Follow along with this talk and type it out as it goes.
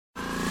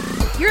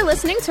You're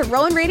listening to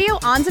Rowan Radio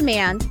On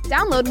Demand.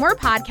 Download more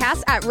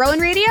podcasts at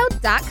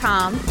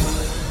rowanradio.com.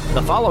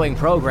 The following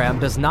program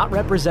does not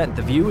represent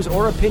the views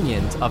or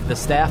opinions of the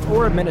staff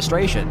or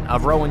administration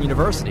of Rowan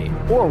University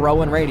or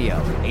Rowan Radio,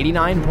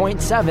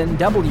 89.7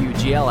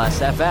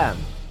 WGLS FM.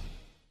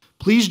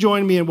 Please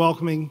join me in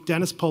welcoming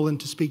Dennis Poland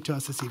to speak to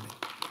us this evening.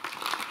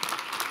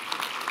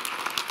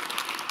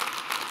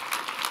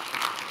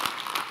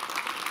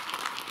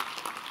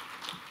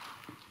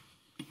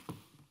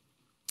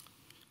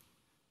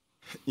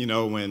 You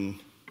know, when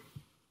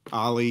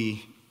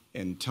Ali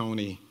and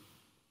Tony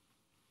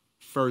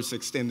first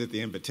extended the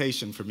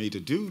invitation for me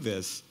to do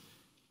this,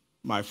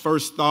 my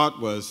first thought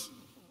was,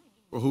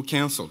 well, who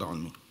canceled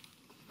on me?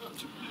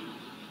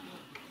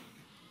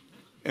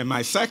 And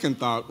my second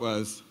thought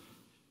was,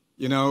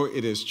 you know,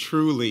 it is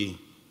truly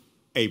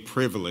a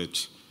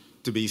privilege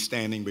to be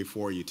standing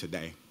before you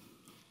today.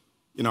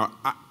 You know,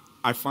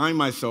 I find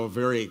myself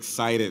very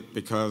excited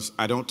because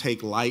I don't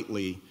take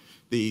lightly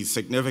the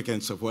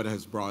significance of what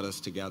has brought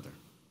us together.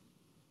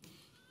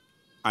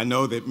 I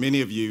know that many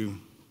of you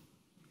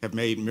have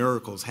made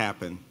miracles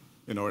happen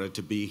in order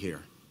to be here.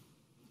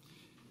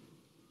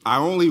 I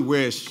only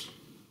wish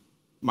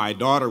my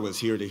daughter was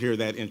here to hear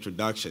that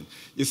introduction.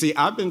 You see,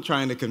 I've been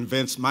trying to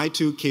convince my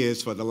two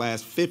kids for the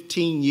last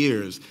 15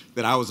 years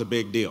that I was a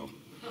big deal.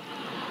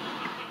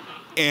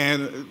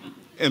 And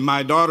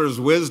my daughter's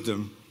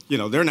wisdom, you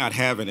know, they're not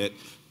having it.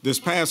 This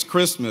past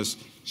Christmas,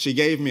 she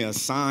gave me a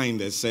sign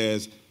that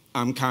says,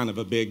 I'm kind of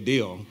a big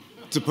deal,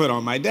 to put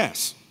on my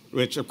desk,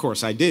 which of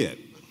course I did.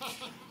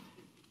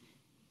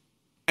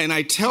 And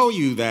I tell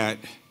you that,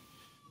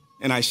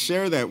 and I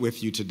share that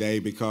with you today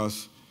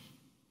because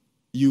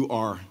you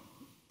are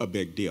a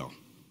big deal.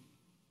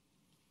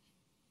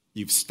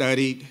 You've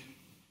studied,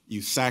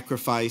 you've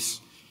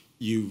sacrificed,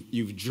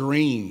 you've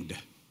dreamed,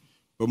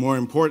 but more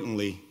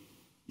importantly,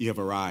 you have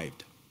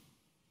arrived.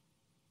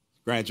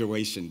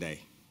 Graduation day.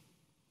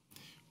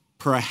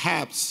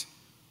 Perhaps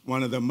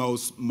one of the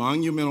most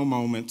monumental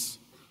moments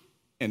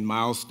and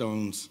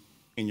milestones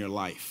in your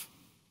life.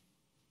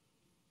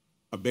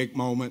 A big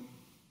moment,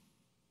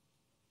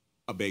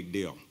 a big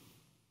deal.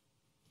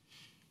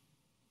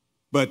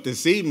 But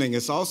this evening,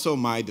 it's also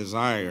my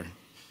desire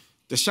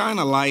to shine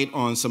a light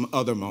on some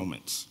other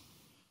moments,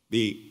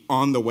 the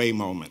on-the-way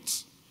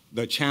moments,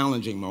 the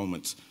challenging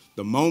moments,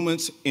 the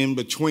moments in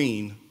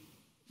between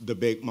the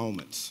big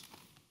moments.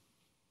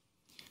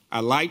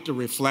 I like to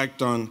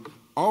reflect on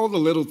all the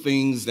little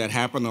things that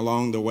happen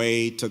along the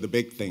way to the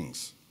big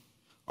things,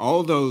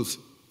 all those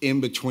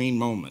in-between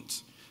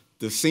moments,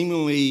 the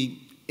seemingly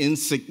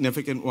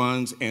insignificant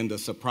ones and the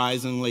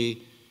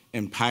surprisingly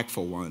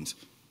impactful ones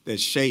that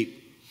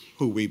shape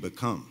who we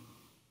become.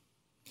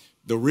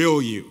 The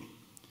real you,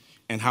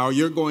 and how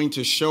you're going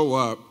to show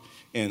up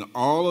in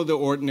all of the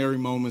ordinary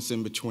moments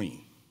in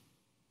between,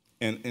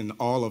 and in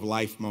all of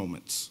life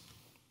moments.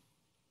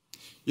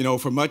 You know,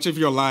 for much of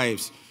your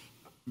lives,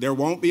 there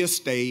won't be a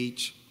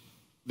stage,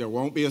 there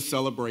won't be a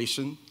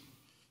celebration,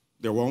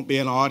 there won't be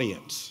an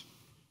audience,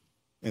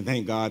 and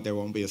thank God there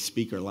won't be a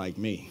speaker like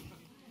me.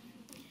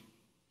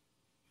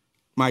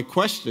 My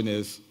question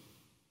is,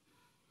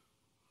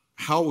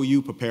 how will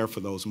you prepare for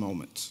those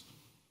moments?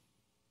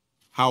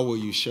 How will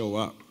you show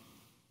up?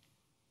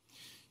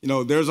 You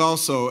know, there's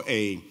also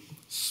a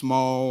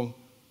small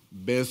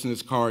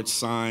business card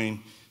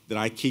sign that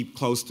I keep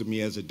close to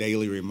me as a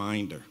daily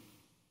reminder.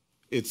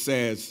 It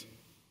says,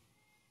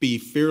 be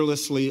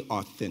fearlessly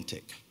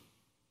authentic.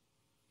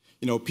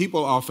 You know,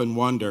 people often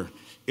wonder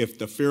if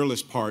the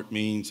fearless part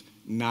means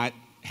not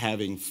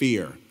having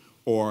fear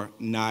or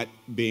not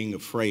being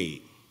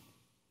afraid.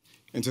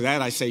 And to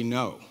that I say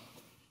no.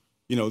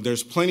 You know,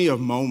 there's plenty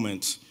of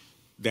moments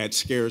that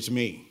scares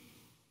me,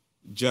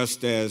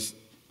 just as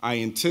I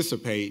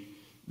anticipate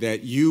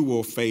that you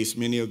will face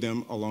many of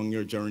them along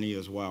your journey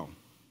as well.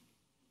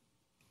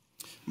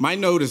 My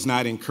note is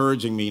not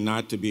encouraging me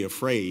not to be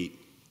afraid.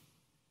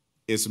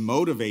 It's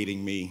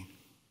motivating me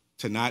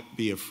to not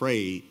be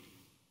afraid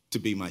to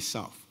be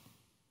myself.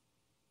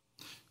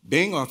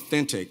 Being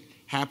authentic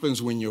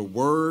happens when your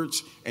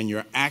words and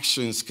your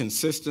actions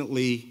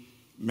consistently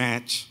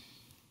match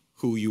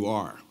who you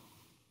are.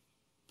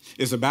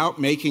 It's about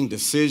making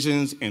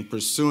decisions and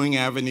pursuing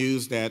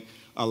avenues that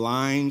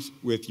aligns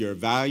with your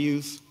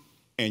values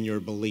and your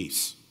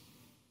beliefs.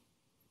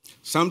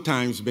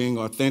 Sometimes being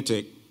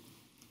authentic,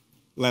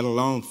 let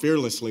alone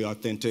fearlessly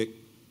authentic,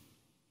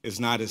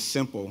 is not as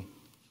simple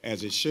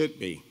as it should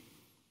be.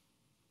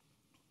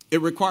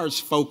 It requires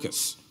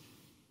focus,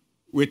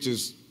 which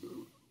is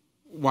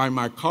why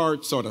my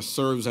card sort of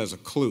serves as a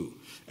clue,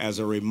 as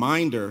a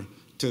reminder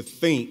to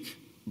think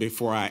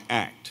before I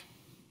act.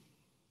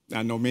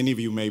 I know many of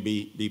you may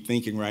be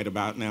thinking right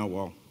about now,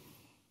 well,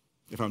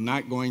 if I'm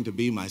not going to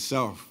be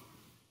myself,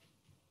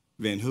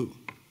 then who?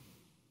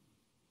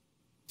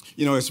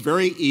 You know, it's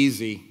very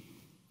easy,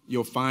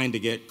 you'll find, to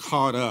get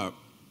caught up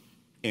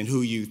in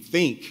who you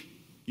think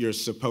you're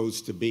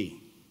supposed to be,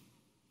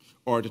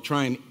 or to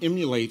try and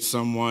emulate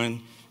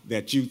someone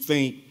that you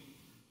think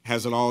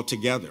has it all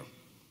together,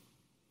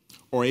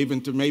 or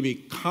even to maybe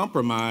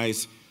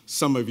compromise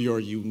some of your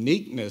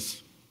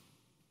uniqueness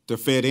to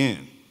fit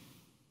in.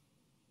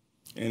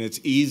 And it's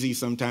easy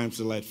sometimes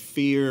to let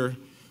fear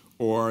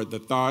or the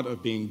thought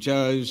of being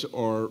judged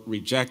or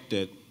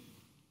rejected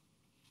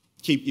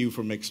keep you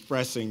from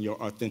expressing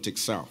your authentic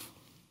self.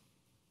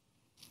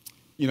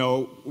 You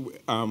know,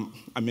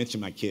 I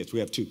mentioned my kids. We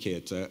have 2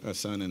 kids, a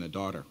son and a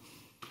daughter.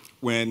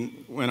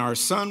 When our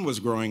son was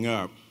growing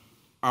up,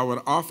 I would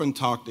often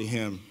talk to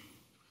him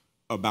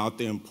about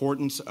the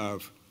importance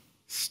of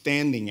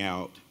standing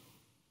out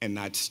and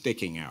not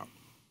sticking out.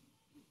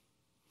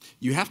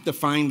 You have to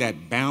find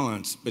that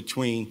balance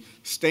between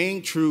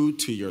staying true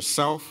to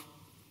yourself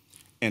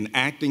and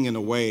acting in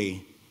a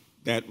way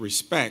that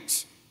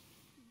respects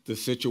the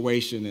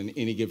situation in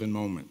any given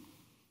moment.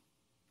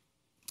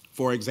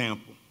 For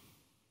example,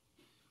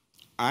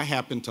 I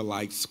happen to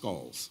like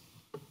skulls.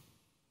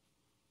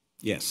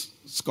 Yes,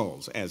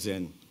 skulls, as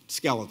in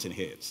skeleton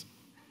heads.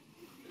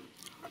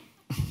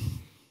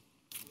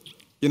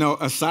 You know,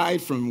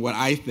 aside from what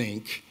I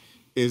think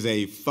is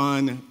a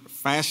fun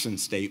fashion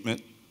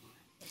statement,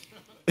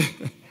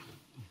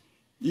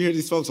 you hear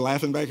these folks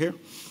laughing back here?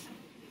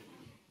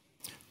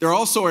 They're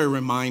also a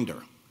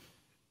reminder.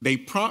 They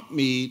prompt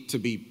me to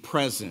be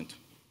present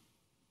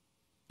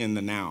in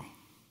the now,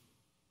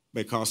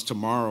 because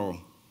tomorrow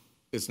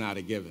is not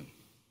a given.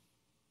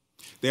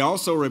 They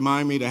also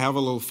remind me to have a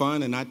little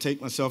fun and not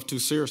take myself too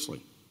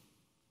seriously.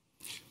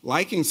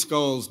 Liking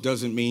skulls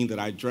doesn't mean that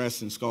I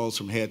dress in skulls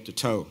from head to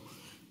toe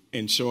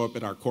and show up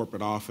at our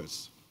corporate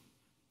office.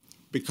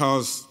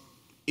 Because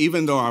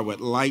even though I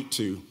would like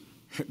to,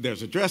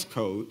 there's a dress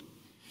code,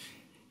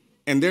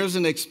 and there's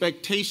an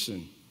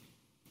expectation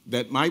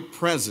that my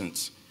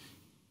presence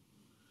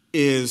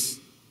is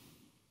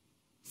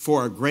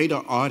for a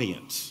greater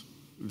audience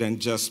than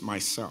just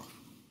myself.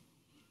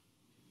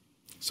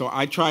 So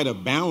I try to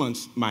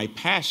balance my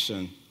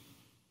passion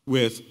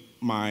with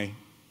my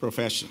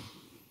profession.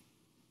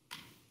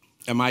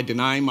 Am I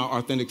denying my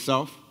authentic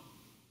self?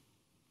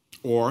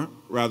 Or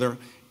rather,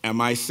 am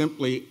I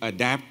simply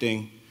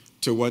adapting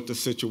to what the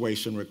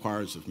situation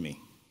requires of me?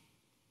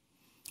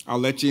 I'll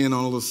let you in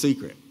on a little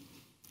secret.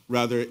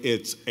 Whether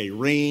it's a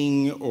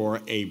ring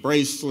or a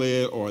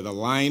bracelet or the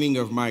lining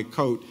of my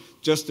coat,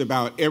 just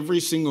about every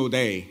single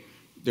day,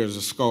 there's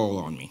a skull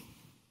on me.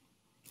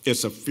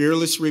 It's a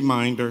fearless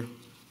reminder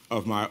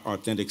of my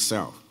authentic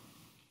self.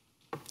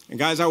 And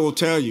guys, I will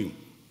tell you,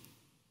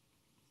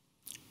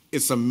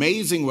 it's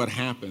amazing what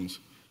happens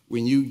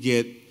when you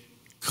get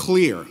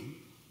clear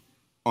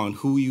on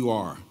who you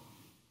are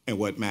and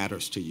what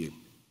matters to you.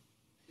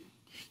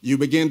 You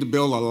begin to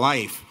build a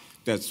life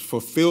that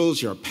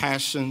fulfills your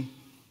passion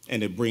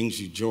and it brings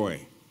you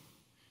joy.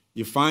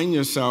 You find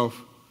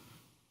yourself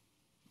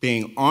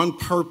being on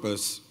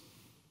purpose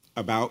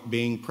about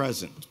being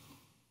present.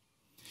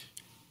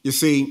 You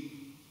see,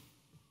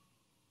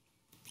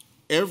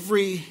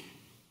 every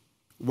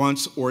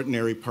once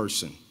ordinary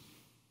person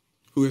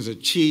who has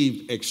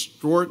achieved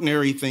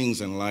extraordinary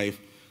things in life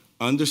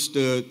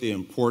understood the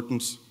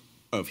importance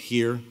of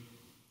here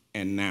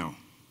and now.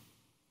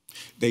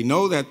 They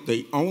know that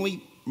the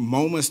only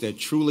moments that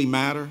truly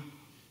matter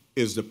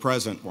is the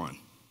present one.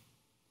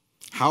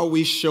 How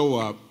we show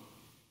up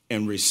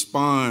and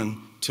respond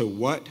to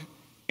what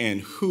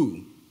and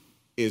who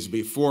is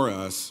before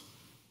us,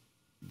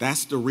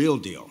 that's the real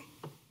deal.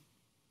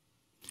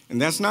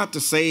 And that's not to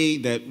say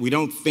that we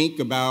don't think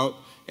about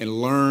and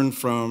learn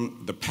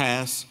from the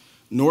past,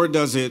 nor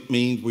does it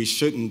mean we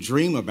shouldn't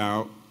dream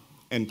about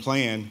and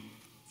plan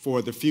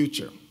for the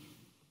future.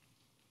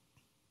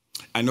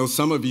 I know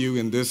some of you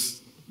in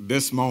this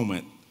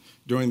moment,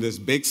 during this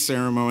big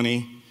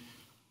ceremony,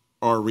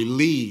 are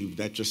relieved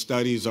that your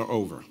studies are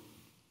over,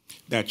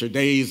 that your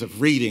days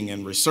of reading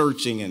and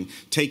researching and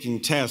taking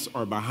tests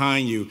are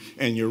behind you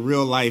and your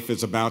real life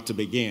is about to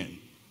begin.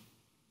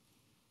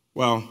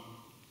 Well,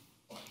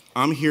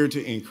 I'm here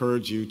to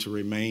encourage you to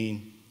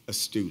remain a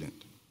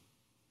student.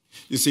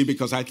 You see,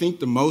 because I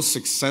think the most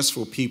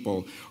successful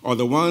people are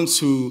the ones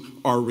who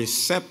are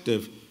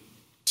receptive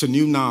to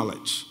new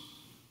knowledge,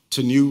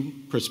 to new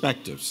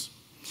perspectives,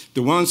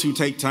 the ones who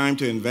take time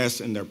to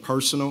invest in their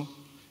personal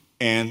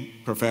and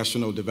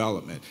professional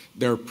development,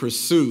 their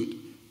pursuit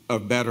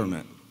of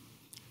betterment.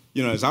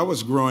 You know, as I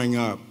was growing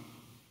up,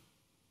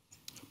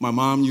 my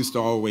mom used to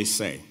always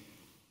say,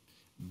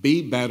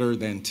 be better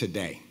than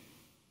today.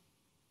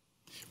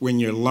 When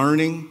you're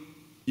learning,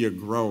 you're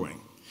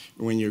growing.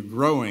 When you're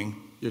growing,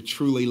 you're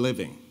truly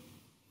living.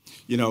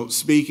 You know,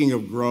 speaking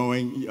of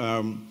growing,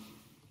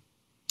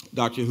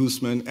 Dr.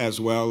 Hoosman,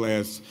 as well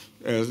as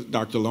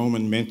Dr.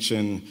 Lohman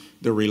mentioned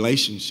the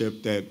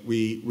relationship that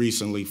we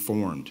recently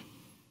formed.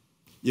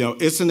 You know,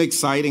 it's an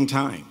exciting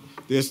time.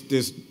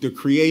 The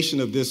creation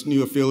of this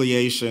new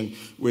affiliation,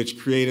 which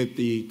created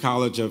the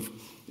College of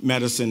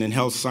Medicine and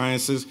Health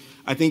Sciences,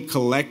 I think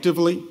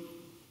collectively,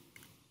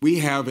 we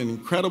have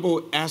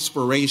incredible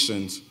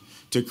aspirations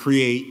to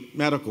create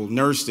medical,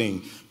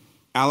 nursing,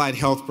 allied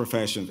health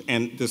professions,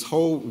 and this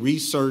whole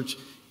research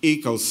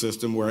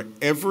ecosystem where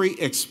every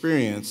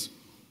experience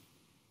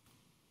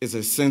is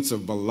a sense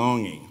of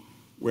belonging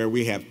where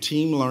we have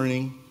team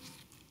learning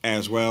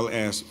as well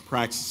as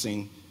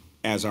practicing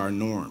as our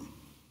norm.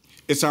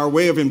 It's our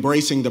way of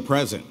embracing the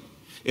present.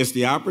 It's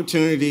the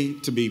opportunity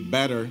to be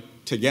better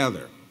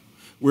together.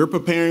 We're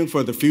preparing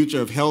for the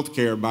future of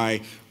healthcare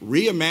by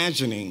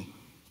reimagining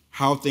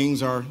how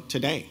things are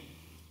today,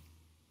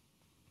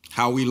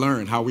 how we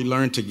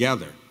learn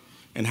together,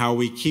 and how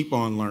we keep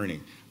on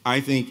learning.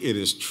 I think it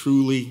is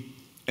truly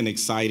an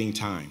exciting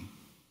time.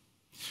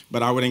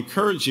 But I would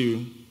encourage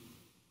you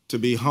to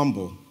be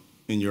humble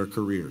in your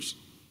careers.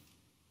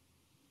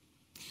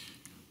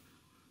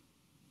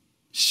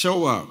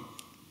 Show up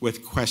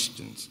with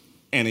questions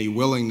and a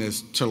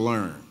willingness to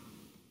learn.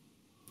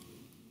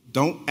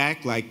 Don't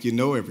act like you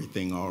know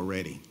everything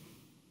already,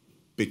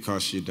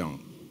 because you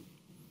don't.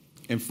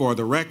 And for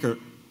the record,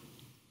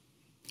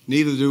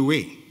 neither do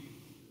we.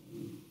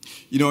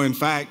 You know, in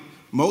fact,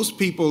 most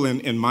people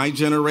in my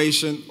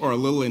generation are a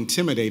little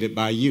intimidated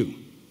by you.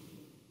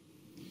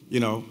 You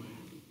know,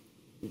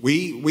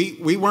 we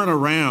weren't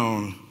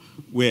around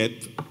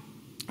with,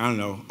 I don't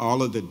know,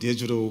 all of the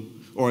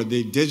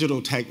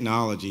digital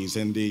technologies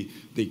and the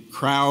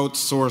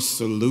crowdsourced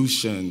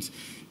solutions.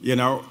 You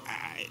know,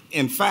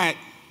 in fact,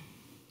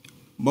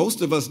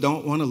 most of us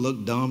don't want to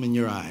look dumb in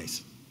your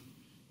eyes.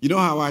 You know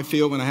how I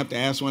feel when I have to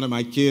ask one of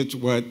my kids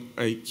what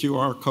a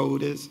QR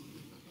code is?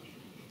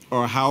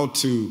 Or how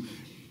to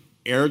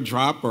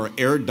airdrop or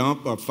air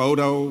dump a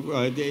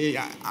photo?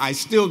 I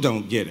still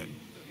don't get it.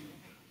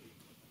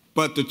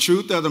 But the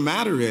truth of the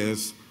matter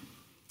is,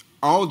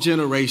 all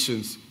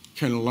generations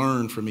can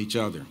learn from each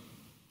other.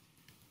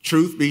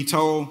 Truth be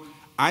told,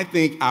 I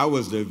think I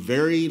was the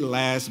very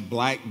last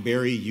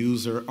BlackBerry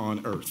user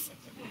on earth.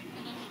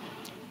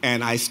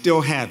 And I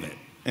still have it,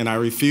 and I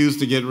refuse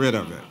to get rid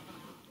of it.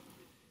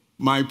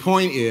 My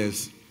point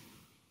is,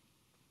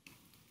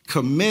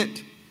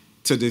 commit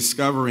to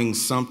discovering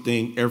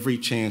something every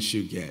chance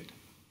you get.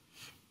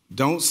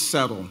 Don't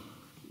settle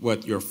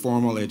what your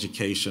formal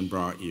education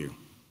brought you.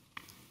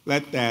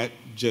 Let that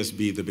just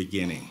be the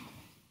beginning.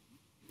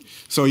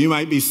 So you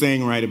might be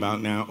saying right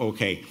about now,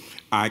 okay,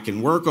 I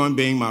can work on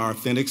being my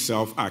authentic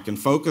self. I can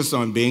focus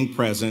on being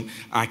present.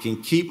 I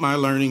can keep my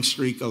learning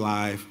streak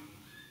alive.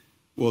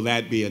 Will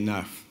that be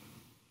enough?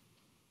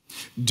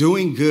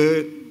 Doing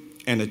good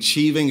and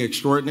achieving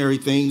extraordinary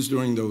things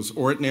during those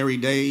ordinary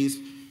days,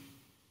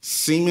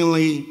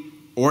 seemingly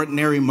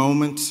ordinary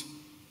moments,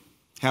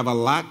 have a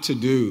lot to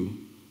do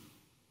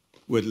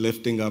with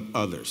lifting up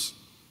others,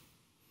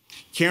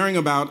 caring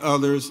about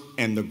others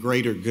and the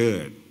greater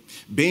good,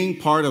 being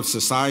part of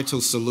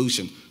societal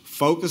solution,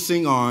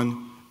 focusing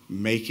on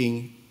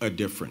making a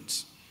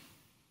difference.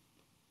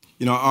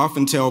 You know, I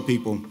often tell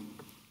people,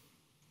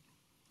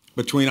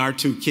 between our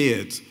two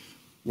kids,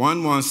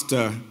 one wants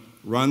to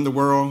run the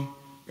world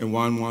and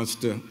one wants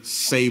to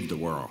save the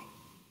world.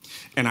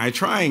 And I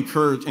try and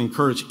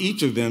encourage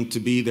each of them to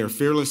be their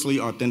fearlessly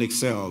authentic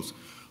selves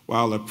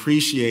while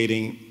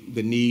appreciating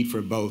the need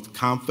for both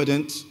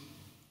confidence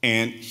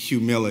and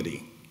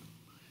humility.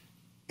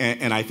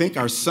 And I think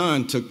our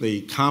son took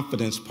the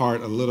confidence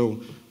part a little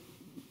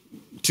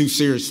too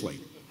seriously.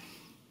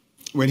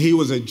 When he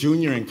was a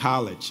junior in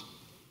college,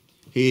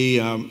 he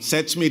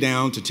sets me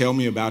down to tell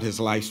me about his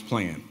life's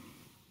plan.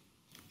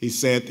 He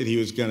said that he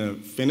was going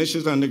to finish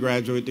his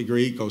undergraduate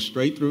degree, go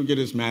straight through, get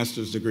his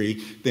master's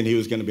degree, then he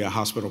was going to be a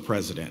hospital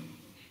president.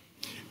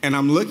 And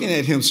I'm looking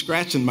at him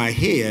scratching my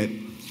head,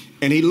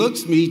 and he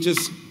looks me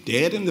just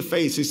dead in the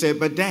face. He said,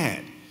 "But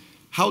Dad,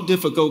 how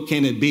difficult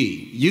can it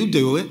be? You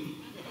do it."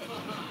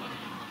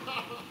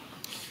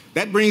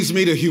 That brings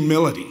me to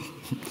humility,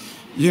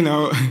 you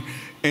know.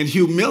 And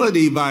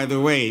humility, by the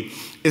way,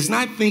 is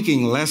not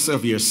thinking less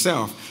of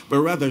yourself,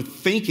 but rather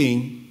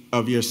thinking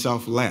of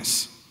yourself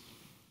less.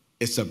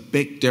 It's a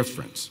big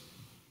difference.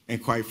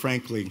 And quite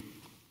frankly,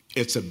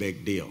 it's a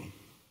big deal.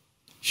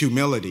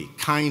 Humility,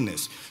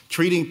 kindness,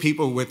 treating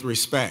people with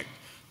respect.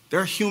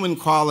 They're human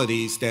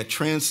qualities that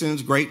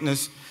transcends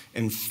greatness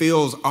and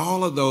fills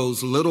all of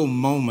those little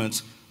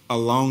moments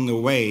along the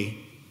way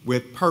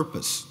with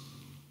purpose.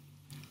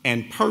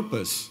 And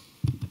purpose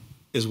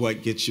is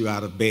what gets you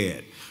out of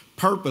bed.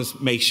 Purpose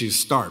makes you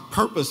start.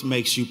 Purpose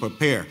makes you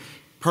prepare.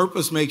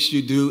 Purpose makes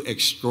you do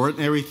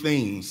extraordinary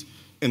things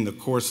in the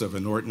course of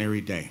an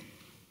ordinary day.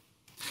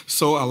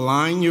 So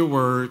align your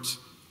words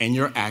and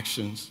your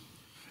actions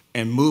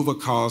and move a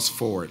cause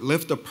forward.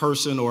 Lift a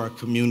person or a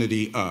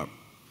community up.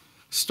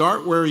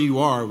 Start where you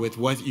are with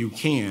what you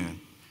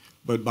can,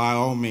 but by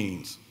all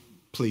means,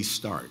 please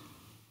start.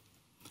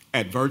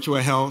 At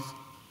Virtua Health,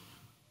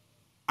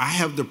 I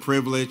have the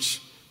privilege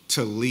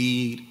to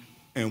lead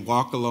and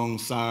walk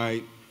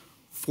alongside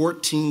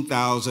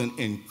 14,000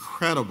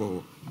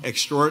 incredible,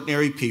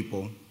 extraordinary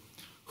people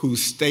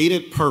whose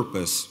stated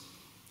purpose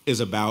is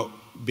about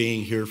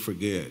being here for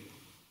good.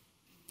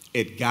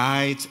 It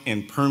guides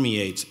and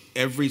permeates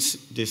every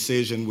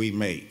decision we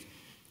make,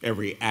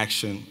 every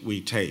action we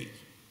take.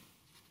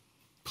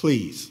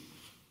 Please,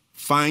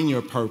 find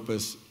your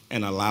purpose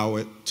and allow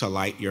it to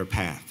light your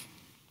path.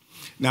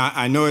 Now,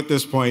 I know at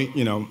this point,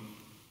 you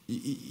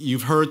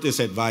You've heard this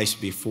advice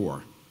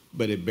before,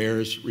 but it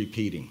bears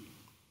repeating.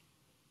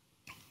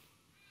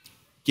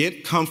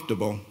 Get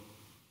comfortable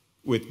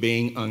with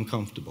being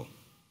uncomfortable.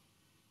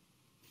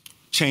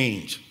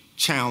 Change,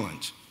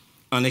 challenge,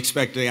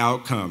 unexpected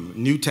outcome,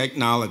 new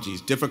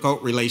technologies,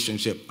 difficult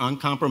relationship,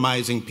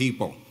 uncompromising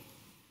people.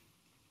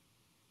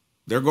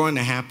 They're going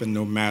to happen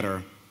no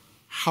matter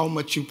how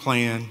much you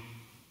plan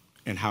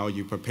and how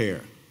you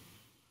prepare.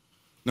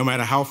 No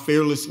matter how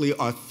fearlessly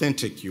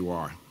authentic you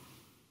are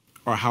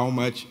or how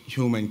much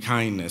human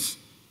kindness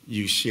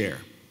you share.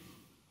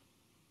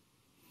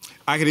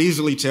 I could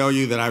easily tell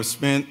you that I've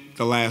spent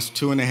the last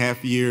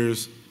 2.5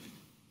 years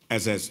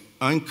as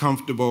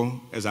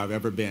uncomfortable as I've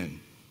ever been.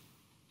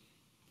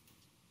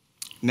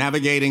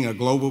 Navigating a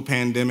global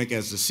pandemic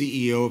as the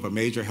CEO of a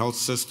major health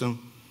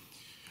system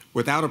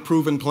without a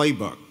proven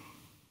playbook,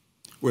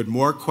 with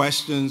more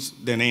questions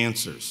than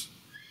answers,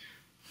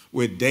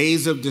 with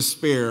days of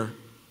despair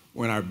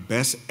when our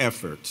best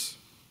efforts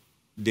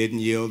didn't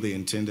yield the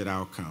intended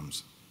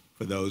outcomes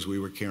for those we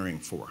were caring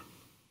for.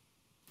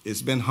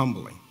 It's been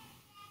humbling.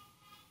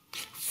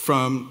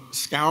 From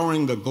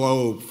scouring the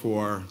globe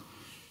for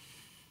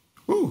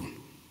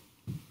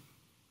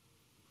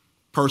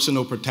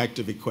personal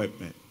protective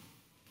equipment,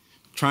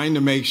 trying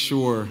to make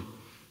sure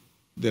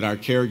that our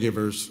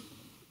caregivers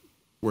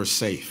were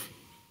safe,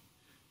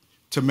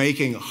 to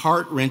making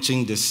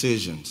heart-wrenching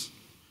decisions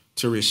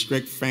to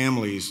restrict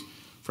families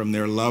from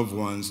their loved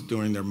ones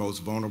during their most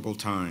vulnerable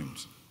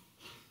times.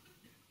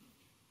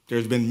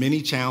 There's been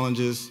many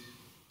challenges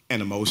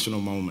and emotional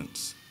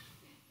moments.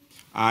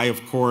 I,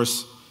 of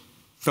course,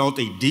 felt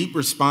a deep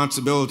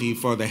responsibility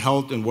for the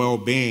health and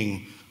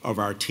well-being of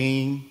our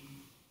team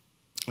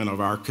and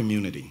of our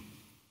community.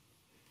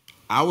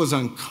 I was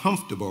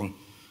uncomfortable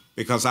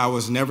because I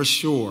was never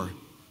sure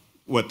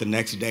what the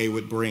next day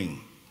would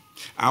bring.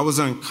 I was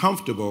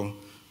uncomfortable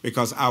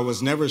because I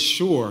was never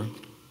sure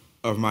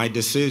of my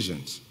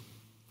decisions.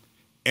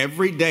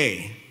 Every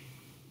day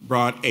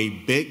brought a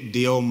big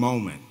deal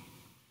moment,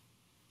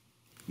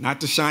 not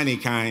the shiny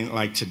kind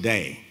like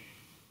today,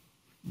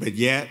 but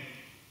yet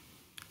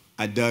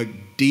I dug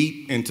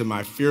deep into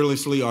my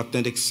fearlessly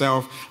authentic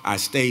self. I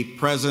stayed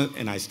present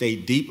and I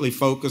stayed deeply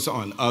focused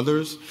on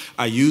others.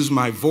 I used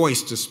my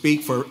voice to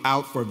speak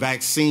out for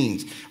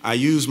vaccines. I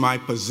used my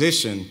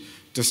position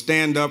to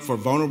stand up for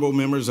vulnerable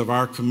members of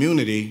our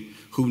community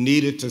who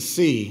needed to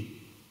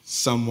see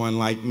someone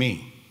like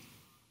me.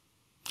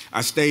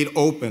 I stayed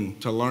open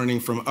to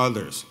learning from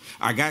others.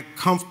 I got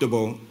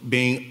comfortable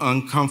being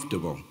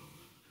uncomfortable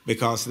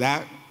because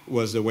that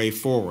was the way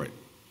forward.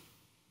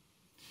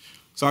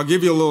 So I'll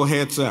give you a little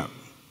heads up.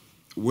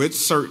 With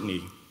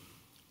certainty,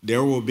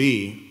 there will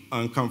be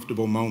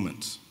uncomfortable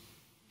moments.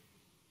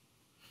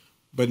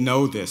 But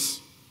know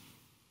this,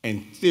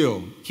 and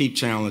still keep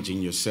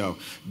challenging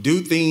yourself.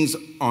 Do things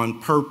on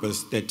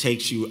purpose that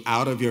takes you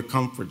out of your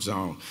comfort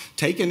zone.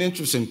 Take an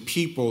interest in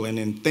people and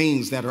in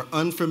things that are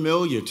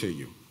unfamiliar to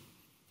you.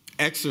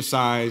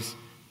 Exercise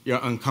your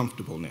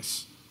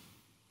uncomfortableness.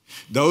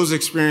 Those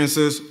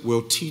experiences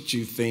will teach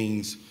you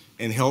things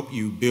and help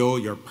you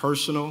build your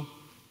personal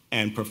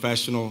and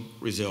professional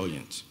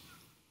resilience.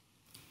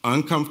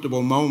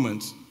 Uncomfortable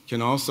moments can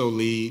also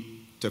lead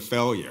to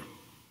failure.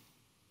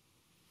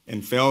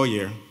 And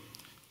failure,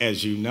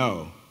 as you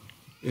know,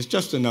 is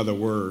just another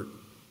word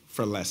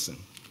for lesson.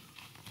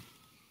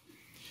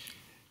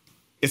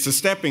 It's a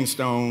stepping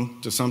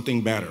stone to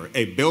something better,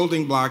 a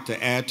building block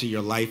to add to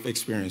your life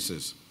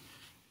experiences.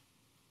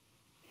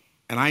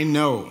 And I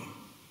know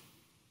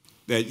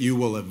that you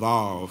will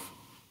evolve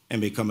and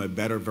become a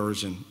better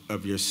version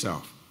of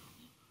yourself.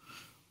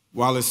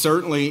 While it's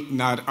certainly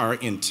not our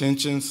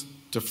intentions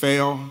to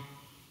fail,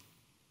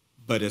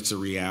 but it's a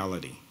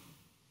reality,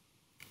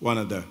 one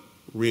of the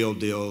real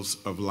deals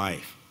of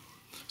life.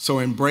 So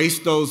embrace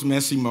those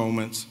messy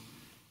moments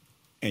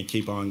and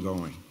keep on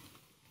going.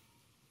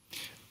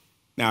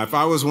 Now, if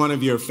I was one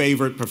of your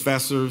favorite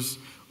professors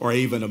or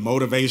even a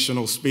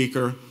motivational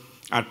speaker,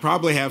 I'd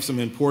probably have some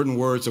important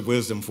words of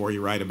wisdom for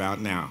you right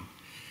about now.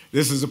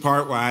 This is the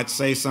part where I'd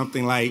say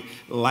something like,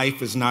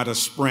 life is not a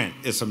sprint,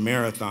 it's a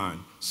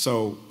marathon,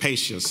 so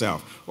pace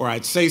yourself. Or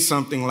I'd say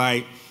something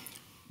like,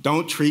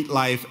 don't treat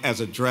life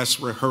as a dress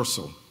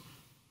rehearsal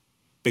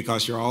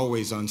because you're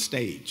always on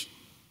stage.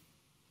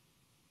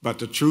 But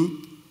the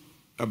truth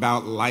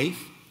about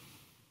life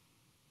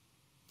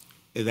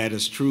is that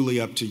it's truly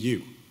up to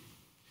you.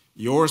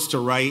 Yours to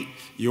write,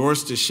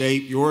 yours to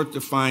shape, yours to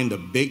find the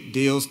big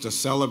deals to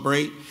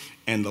celebrate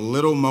and the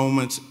little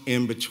moments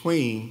in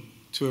between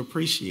to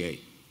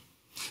appreciate.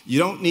 You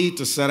don't need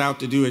to set out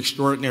to do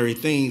extraordinary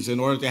things in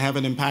order to have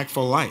an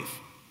impactful life.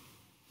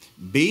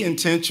 Be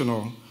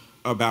intentional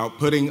about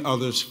putting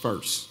others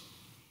first.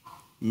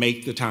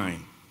 Make the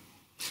time.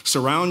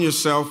 Surround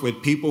yourself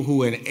with people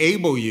who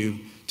enable you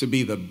to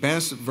be the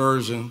best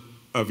version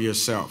of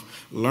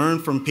yourself. Learn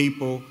from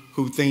people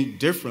who think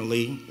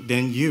differently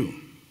than you.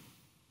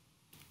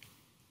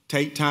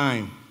 Take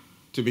time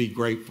to be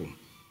grateful,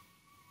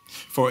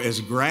 for it's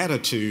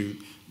gratitude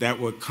that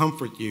will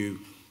comfort you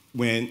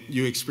when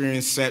you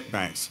experience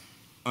setbacks,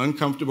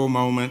 uncomfortable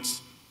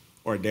moments,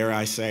 or dare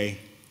I say,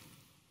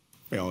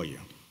 failure.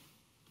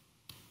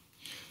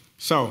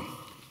 So,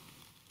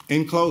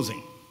 in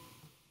closing,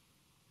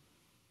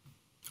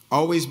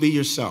 always be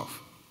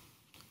yourself,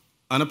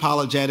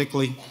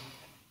 unapologetically,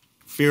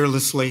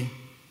 fearlessly,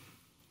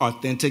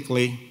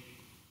 authentically,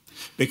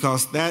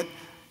 because that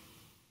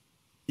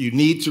you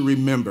need to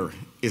remember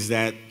is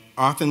that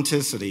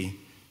authenticity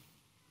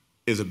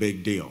is a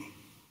big deal,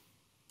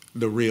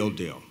 the real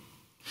deal.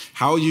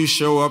 How you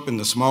show up in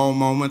the small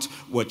moments,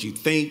 what you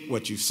think,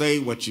 what you say,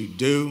 what you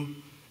do,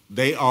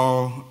 they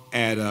all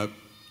add up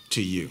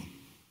to you.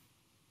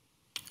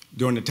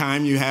 During the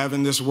time you have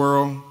in this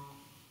world,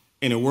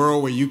 in a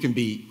world where you can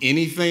be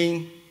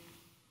anything,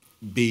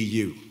 be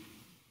you.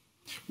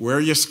 Wear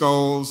your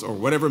skulls or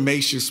whatever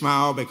makes you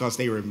smile because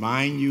they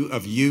remind you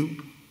of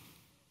you.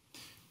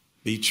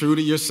 Be true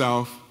to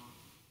yourself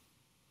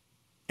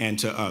and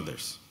to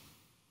others.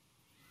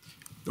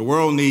 The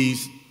world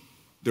needs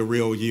the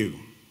real you.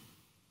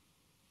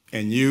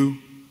 And you,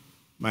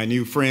 my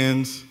new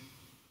friends,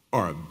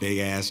 are a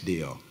big-ass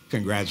deal.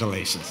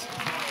 Congratulations.